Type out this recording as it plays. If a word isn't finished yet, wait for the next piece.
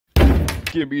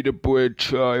Give me the bread,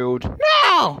 child.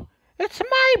 No! It's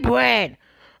my bread!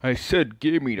 I said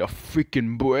give me the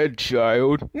freaking bread,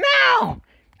 child. No!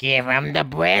 Give him the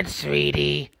bread,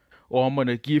 sweetie. Or I'm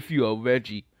gonna give you a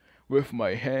veggie with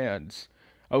my hands.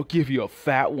 I'll give you a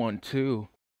fat one, too.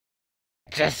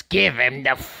 Just give him the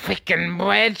freaking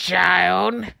bread,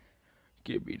 child.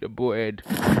 Give me the bread.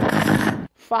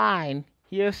 Fine.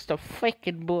 Here's the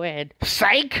freaking bread.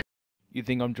 Psych! You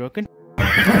think I'm joking?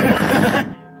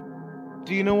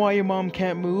 Do you know why your mom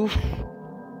can't move?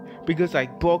 Because I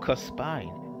broke her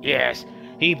spine. Yes,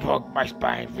 he broke my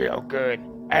spine real good.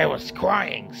 I was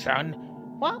crying, son.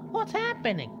 What's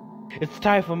happening? It's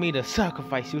time for me to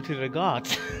sacrifice you to the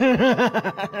gods.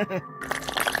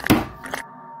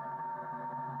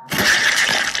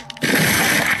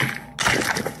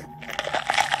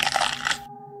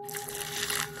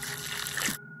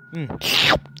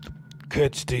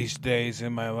 Kids these days,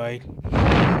 am I right?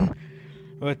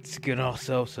 Let's get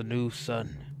ourselves a new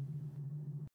son.